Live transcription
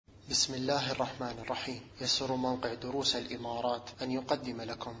بسم الله الرحمن الرحيم. يسر موقع دروس الإمارات أن يقدم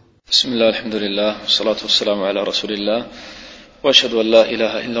لكم. بسم الله، الحمد لله، والصلاة والسلام على رسول الله، وأشهد أن لا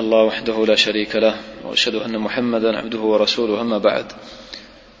إله إلا الله وحده لا شريك له، وأشهد أن محمدا عبده ورسوله، أما بعد.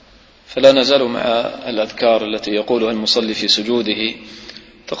 فلا نزال مع الأذكار التي يقولها المصلي في سجوده.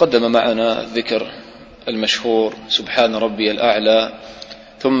 تقدم معنا الذكر المشهور سبحان ربي الأعلى،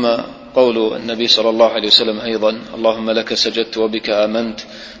 ثم قول النبي صلى الله عليه وسلم أيضا: اللهم لك سجدت وبك آمنت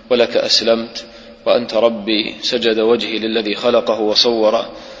ولك أسلمت وأنت ربي، سجد وجهي للذي خلقه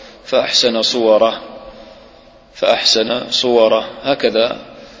وصوره فأحسن صوره. هكذا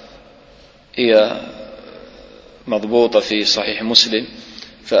هي مضبوطة في صحيح مسلم: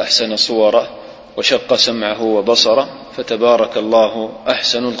 فأحسن صوره وشق سمعه وبصره فتبارك الله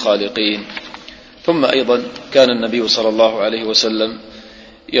أحسن الخالقين. ثم أيضا كان النبي صلى الله عليه وسلم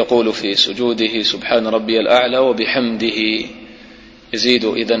يقول في سجوده: سبحان ربي الأعلى وبحمده، يزيد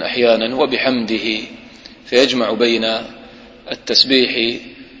إذن أحيانا وبحمده، فيجمع بين التسبيح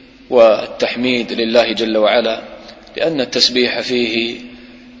والتحميد لله جل وعلا، لأن التسبيح فيه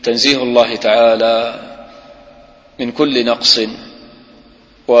تنزيه الله تعالى من كل نقص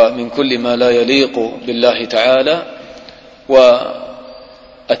ومن كل ما لا يليق بالله تعالى،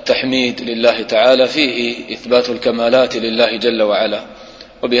 والتحميد لله تعالى فيه إثبات الكمالات لله جل وعلا،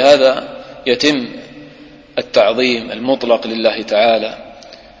 وبهذا يتم التعظيم المطلق لله تعالى.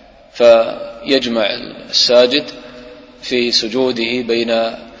 فيجمع الساجد في سجوده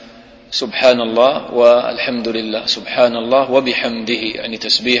بين سبحان الله والحمد لله، سبحان الله وبحمده، يعني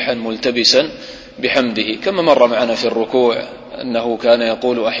تسبيحا ملتبسا بحمده، كما مر معنا في الركوع أنه كان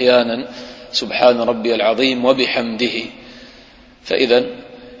يقول أحيانا: سبحان ربي العظيم وبحمده. فإذا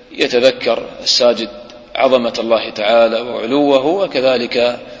يتذكر الساجد عظمة الله تعالى وعلوه،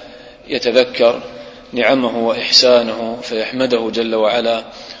 وكذلك يتذكر نعمه وإحسانه فيحمده جل وعلا،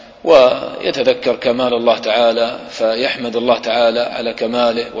 ويتذكر كمال الله تعالى فيحمد الله تعالى على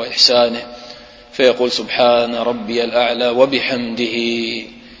كماله وإحسانه، فيقول: سبحان ربي الأعلى وبحمده.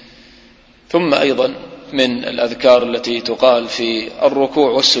 ثم أيضا من الأذكار التي تقال في الركوع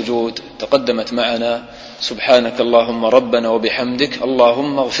والسجود تقدمت معنا: سبحانك اللهم ربنا وبحمدك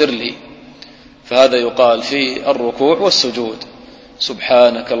اللهم اغفر لي. فهذا يقال في الركوع والسجود: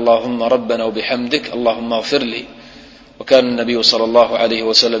 سبحانك اللهم ربنا وبحمدك اللهم اغفر لي. وكان النبي صلى الله عليه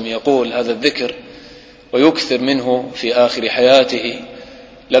وسلم يقول هذا الذكر ويكثر منه في آخر حياته،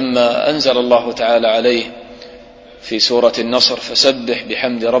 لما أنزل الله تعالى عليه في سورة النصر: فسبح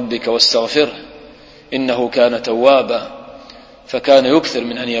بحمد ربك واستغفره إنه كان توابا. فكان يكثر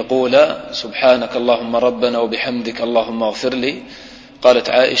من أن يقول: سبحانك اللهم ربنا وبحمدك اللهم اغفر لي. قالت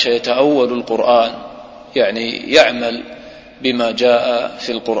عائشة: يتأول القرآن، يعني يعمل بما جاء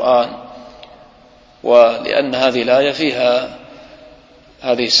في القرآن. ولأن هذه الآية فيها،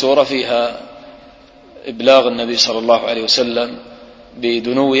 هذه السورة فيها إبلاغ النبي صلى الله عليه وسلم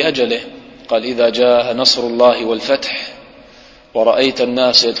بدنو أجله. قال: إذا جاء نصر الله والفتح ورأيت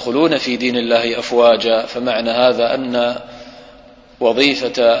الناس يدخلون في دين الله أفواجا. فمعنى هذا أن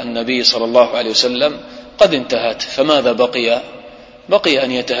وظيفة النبي صلى الله عليه وسلم قد انتهت، فماذا بقي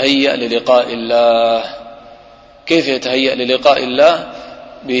أن يتهيأ للقاء الله. كيف يتهيأ للقاء الله؟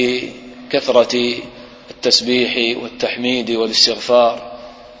 بكثرة التسبيح والتحميد والاستغفار.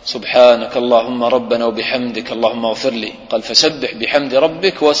 سبحانك اللهم ربنا وبحمدك اللهم اغفر لي. قال: فسبح بحمد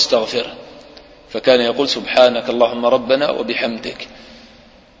ربك واستغفره. فكان يقول: سبحانك اللهم ربنا وبحمدك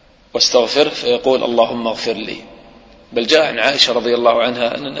واستغفره، فيقول: اللهم اغفر لي. بل جاء عن عائشة رضي الله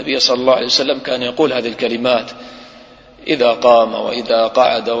عنها أن النبي صلى الله عليه وسلم كان يقول هذه الكلمات إذا قام وإذا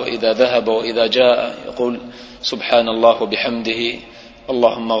قعد وإذا ذهب وإذا جاء، يقول: سبحان الله وبحمده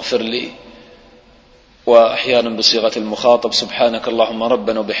اللهم اغفر لي. وأحيانا بصيغة المخاطب: سبحانك اللهم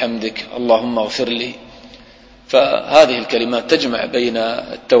ربنا وبحمدك اللهم اغفر لي. فهذه الكلمات تجمع بين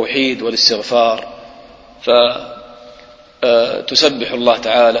التوحيد والاستغفار، فتسبح الله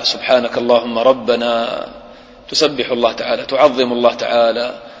تعالى سبحانك اللهم ربنا، تسبح الله تعالى، تعظم الله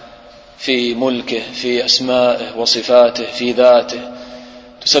تعالى في ملكه، في أسمائه وصفاته، في ذاته.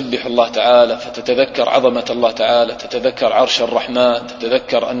 تسبح الله تعالى فتتذكر عظمة الله تعالى، تتذكر عرش الرحمن،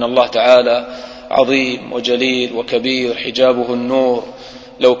 تتذكر أن الله تعالى عظيم وجليل وكبير، حجابه النور،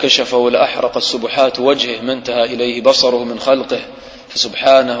 لو كشفه لأحرق السبحات وجهه ما انتهى إليه بصره من خلقه.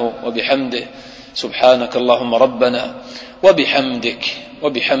 فسبحانه وبحمده، سبحانك اللهم ربنا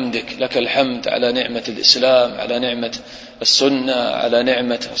وبحمدك لك الحمد على نعمة الإسلام، على نعمة السنة، على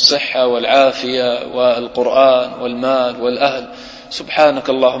نعمة الصحة والعافية والقرآن والمال والأهل. سبحانك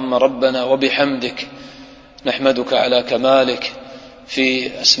اللهم ربنا وبحمدك، نحمدك على كمالك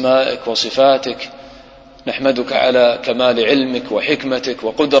في أسمائك وصفاتك، نحمدك على كمال علمك وحكمتك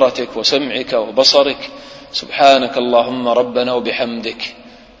وقدرتك وسمعك وبصرك. سبحانك اللهم ربنا وبحمدك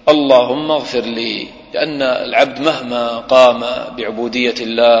اللهم اغفر لي. لأن العبد مهما قام بعبودية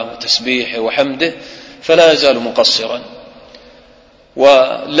الله وتسبيحه وحمده فلا يزال مقصرا،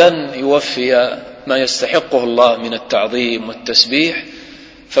 ولن يوفي ما يستحقه الله من التعظيم والتسبيح،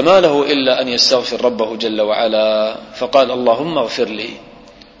 فما له إلا أن يستغفر ربه جل وعلا. فقال اللهم اغفر لي.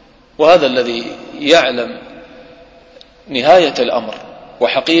 وهذا الذي يعلم نهاية الأمر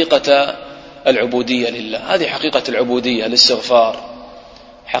وحقيقة العبودية لله. هذه حقيقة العبودية، الاستغفار،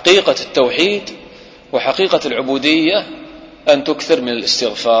 حقيقة التوحيد وحقيقة العبودية أن تكثر من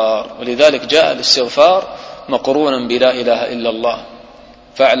الاستغفار. ولذلك جاء الاستغفار مقرونا بلا إله إلا الله،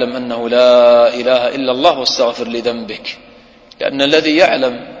 فاعلم أنه لا إله إلا الله واستغفر لذنبك. لأن الذي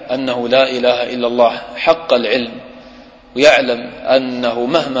يعلم أنه لا إله إلا الله حق العلم، ويعلم أنه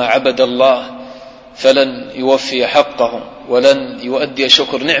مهما عبد الله فلن يوفي حقه ولن يؤدي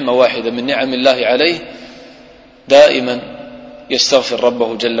شكر نعمة واحدة من نعم الله عليه، دائما يستغفر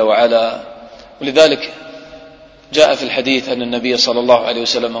ربه جل وعلا. ولذلك جاء في الحديث أن النبي صلى الله عليه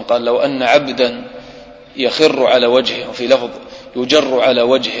وسلم قال لو أن عبدا يخر على وجهه، وفي لفظ يجر على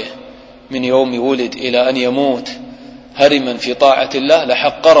وجهه، من يوم ولد إلى أن يموت هرما في طاعة الله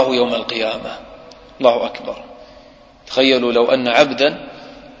لحقره يوم القيامة. الله أكبر. تخيلوا لو أن عبدا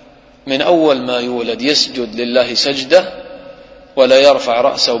من أول ما يولد يسجد لله سجدة ولا يرفع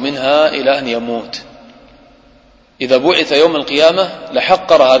رأسه منها إلى أن يموت، إذا بعث يوم القيامة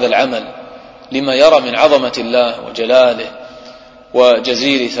لحقر هذا العمل لما يرى من عظمة الله وجلاله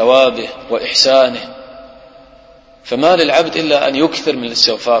وجزيل ثوابه وإحسانه. فما للعبد إلا أن يكثر من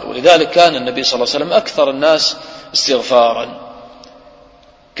الاستغفار. ولذلك كان النبي صلى الله عليه وسلم أكثر الناس استغفارا،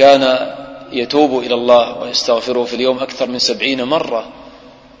 كان يتوب إلى الله ويستغفره في اليوم أكثر من 70 مرة،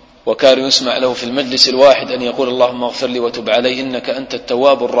 وكان يسمع له في المجلس الواحد أن يقول اللهم اغفر لي وتب علي إنك أنت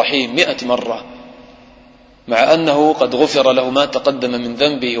التواب الرحيم 100 مرة، مع أنه قد غفر له ما تقدم من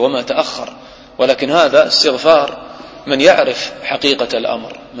ذنبه وما تأخر. ولكن هذا استغفار من يعرف حقيقة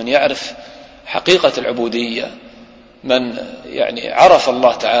الأمر، من يعرف حقيقة العبودية، من عرف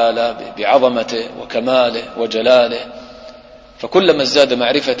الله تعالى بعظمته وكماله وجلاله. فكلما ازداد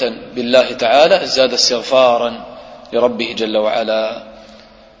معرفة بالله تعالى ازداد استغفارا لربه جل وعلا.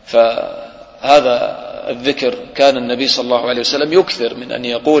 فهذا الذكر كان النبي صلى الله عليه وسلم يكثر من أن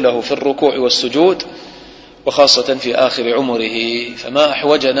يقوله في الركوع والسجود، وخاصة في آخر عمره. فما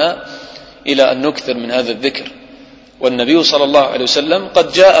أحوجنا إلى أن نكثر من هذا الذكر. والنبي صلى الله عليه وسلم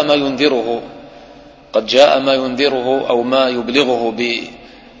قد جاء ما ينذره أو ما يبلغه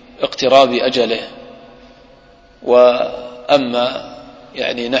باقتراب أجله. وأما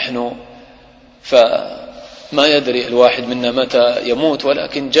نحن فما يدري الواحد منا متى يموت،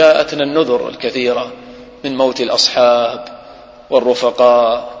 ولكن جاءتنا النذر الكثيرة من موت الأصحاب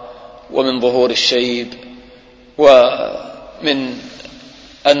والرفقاء، ومن ظهور الشيب، ومن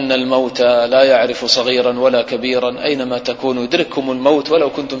أن الموت لا يعرف صغيرا ولا كبيرا، أينما تكونوا يدرككم الموت ولو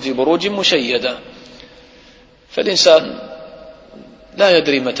كنتم في بروج مشيدة. فالإنسان لا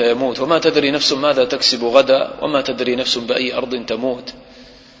يدري متى يموت، وما تدري نفس ماذا تكسب غدا، وما تدري نفس بأي أرض تموت.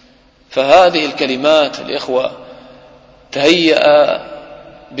 فهذه الكلمات الإخوة تهيأ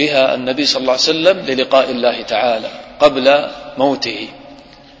بها النبي صلى الله عليه وسلم للقاء الله تعالى قبل موته.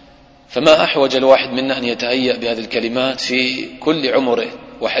 فما أحوج الواحد منا أن يتهيأ بهذه الكلمات في كل عمره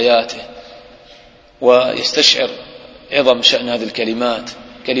وحياته، ويستشعر عظم شأن هذه الكلمات.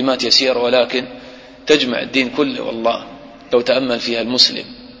 كلمات يسيرة ولكن تجمع الدين كله. والله لو تأمل فيها المسلم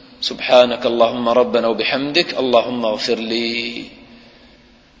سبحانك اللهم ربنا وبحمدك اللهم اغفر لي.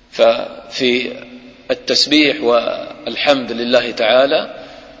 ففي التسبيح والحمد لله تعالى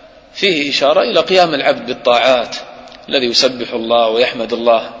فيه إشارة إلى قيام العبد بالطاعات. الذي يسبح الله ويحمد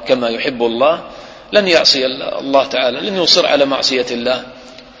الله كما يحب الله لن يعصي الله تعالى، لن يصر على معصية الله.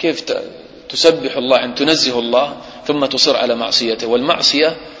 كيف تسبح الله أن تنزه الله ثم تصر على معصيته؟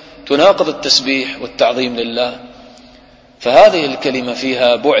 والمعصية تناقض التسبيح والتعظيم لله. فهذه الكلمة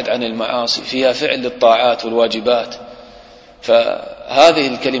فيها بعد عن المعاصي، فيها فعل للطاعات والواجبات. فهذه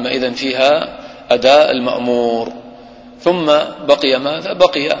الكلمة إذن فيها أداء المأمور. ثم بقي ماذا؟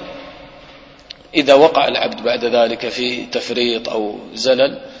 بقي إذا وقع العبد بعد ذلك في تفريط أو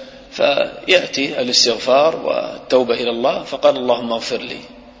زلل فيأتي الاستغفار والتوبة إلى الله، فقال اللهم اغفر لي.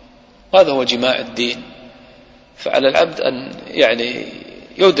 وهذا هو جماع الدين. فعلى العبد أن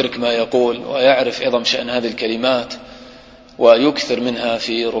يدرك ما يقول ويعرف عظم شأن هذه الكلمات، ويكثر منها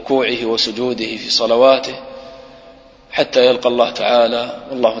في ركوعه وسجوده في صلواته حتى يلقى الله تعالى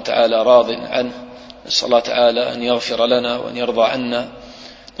والله تعالى راض عنه. نسأل الله تعالى أن يغفر لنا وأن يرضى عنا.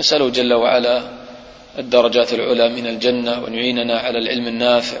 نسأله جل وعلا الدرجات العلى من الجنة، وأن يعيننا على العلم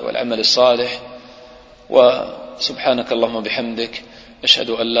النافع والعمل الصالح. وسبحانك اللهم وبحمدك، أشهد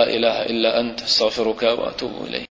أن لا إله إلا أنت، استغفرك وأتوب إليك.